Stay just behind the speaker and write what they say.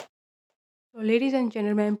So, ladies and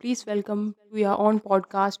gentlemen, please welcome to your own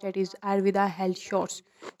podcast that is Ayurveda Health Shorts.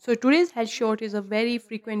 So, today's health short is a very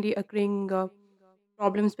frequently occurring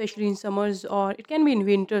problem, especially in summers or it can be in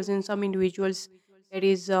winters in some individuals. That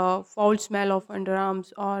is foul smell of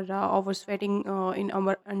underarms or oversweating in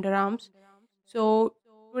underarms. So,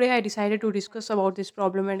 today I decided to discuss about this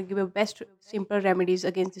problem and give a best simple remedies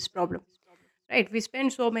against this problem. Right? We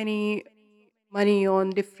spend so many money on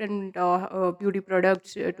different beauty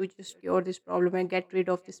products to just cure this problem and get rid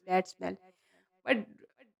of this bad smell, but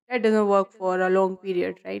that doesn't work for a long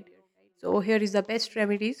period, right? So here is the best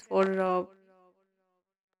remedies for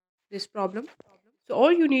this problem. So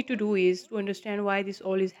all you need to do is to understand why this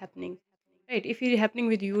all is happening, right? If it is happening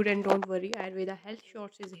with you, then don't worry, Ayurveda Health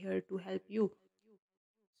Shorts is here to help you.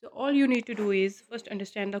 So all you need to do is first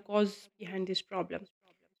understand the cause behind this problem.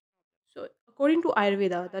 So according to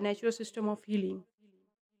Ayurveda, the natural system of healing,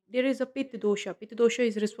 there is a pitta dosha. Pitta dosha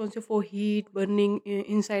is responsible for heat burning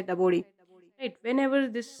inside the body, right? Whenever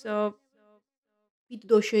this pitta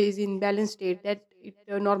dosha is in balanced state, that it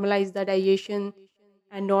normalize the digestion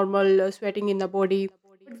and normal sweating in the body.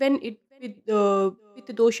 But when it with the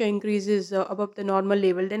pitta dosha increases above the normal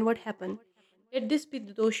level, then what happen, that this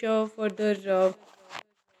pitta dosha further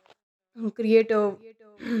create a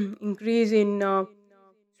increase in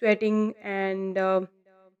sweating and of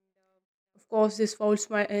course this foul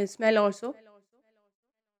smell also.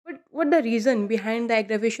 But what the reason behind the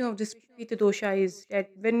aggravation of this pitta dosha is that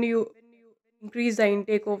when you increase the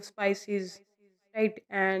intake of spices, right,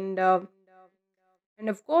 and of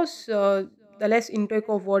course the less intake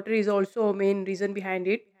of water is also a main reason behind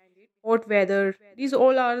it. Hot weather, these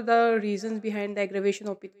all are the reasons behind the aggravation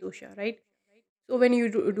of pitta dosha, right? So when you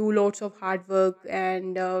do lots of hard work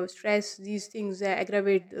and stress, these things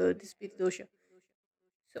aggravate this pitta dosha.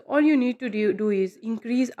 So all you need to do is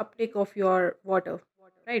increase uptake of your water,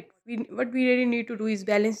 right? What we really need to do is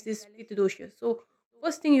balance this pitta dosha. So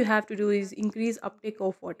first thing you have to do is increase uptake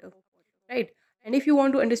of water, right? And if you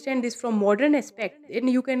want to understand this from modern aspect, then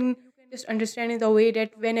you can just understand in the way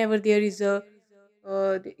that whenever there is a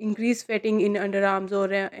the increased sweating in underarms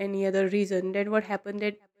or any other reason, then what happened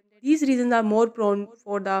that these reasons are more prone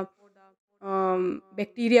for the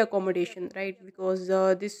bacteria accommodation, right? Because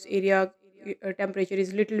this area temperature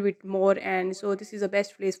is little bit more, and so this is the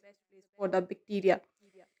best place for the bacteria.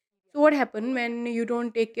 So what happen when you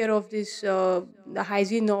don't take care of this the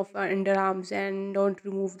hygiene of underarms and don't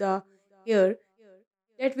remove the hair,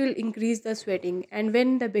 that will increase the sweating. And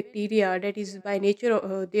when the bacteria that is by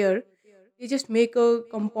nature there, they just make a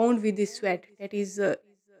compound with this sweat that is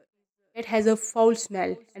that has a foul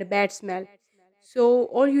smell and a bad smell. So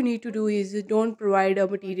all you need to do is don't provide a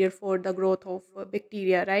material for the growth of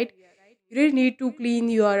bacteria, right? You really need to clean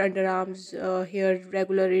your underarms here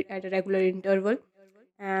regular at a regular interval.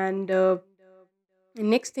 And the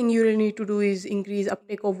next thing you really need to do is increase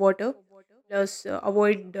uptake of water, plus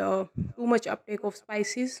avoid too much uptake of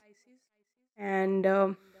spices. And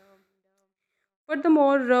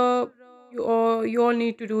furthermore, you all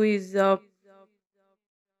need to do is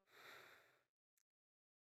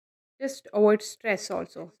just avoid stress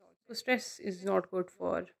also. So stress is not good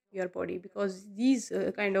for your body, because these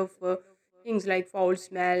kind of things like foul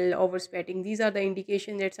smell, oversweating, these are the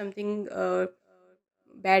indication that something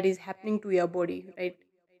bad is happening to your body, right?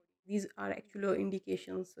 These are actual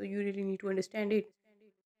indications, so you really need to understand it.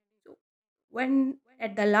 So when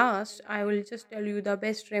at the last I will just tell you the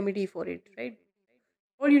best remedy for it, right?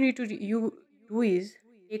 All you need to do is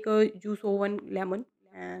take a juice of one lemon,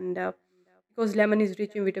 and because lemon is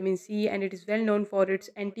rich in vitamin C and it is well known for its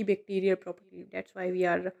antibacterial property, that's why we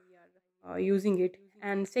are using it.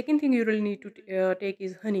 And second thing you really need to take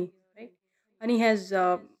is honey, right? Honey has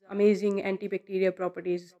amazing antibacterial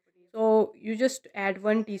properties. So you just add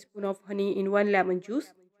 1 teaspoon of honey in one lemon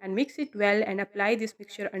juice and mix it well and apply this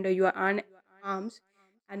mixture under your arms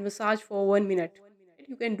and massage for 1 minute. Right?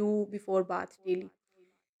 You can do before bath daily.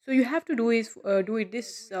 So you have to do is do it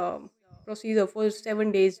this procedure for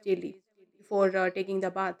 7 days daily before taking the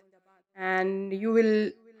bath, and you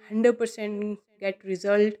will 100% get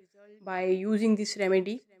result by using this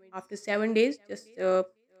remedy. After 7 days, just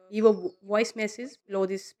leave a voice message below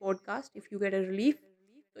this podcast if you get a relief.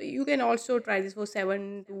 So you can also try this for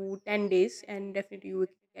 7 to 10 days, and definitely you will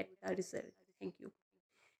get the result. Thank you.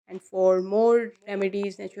 And for more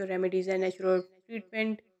remedies, natural remedies, and natural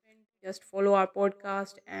treatment, just follow our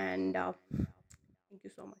podcast. And thank you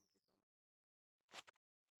so much.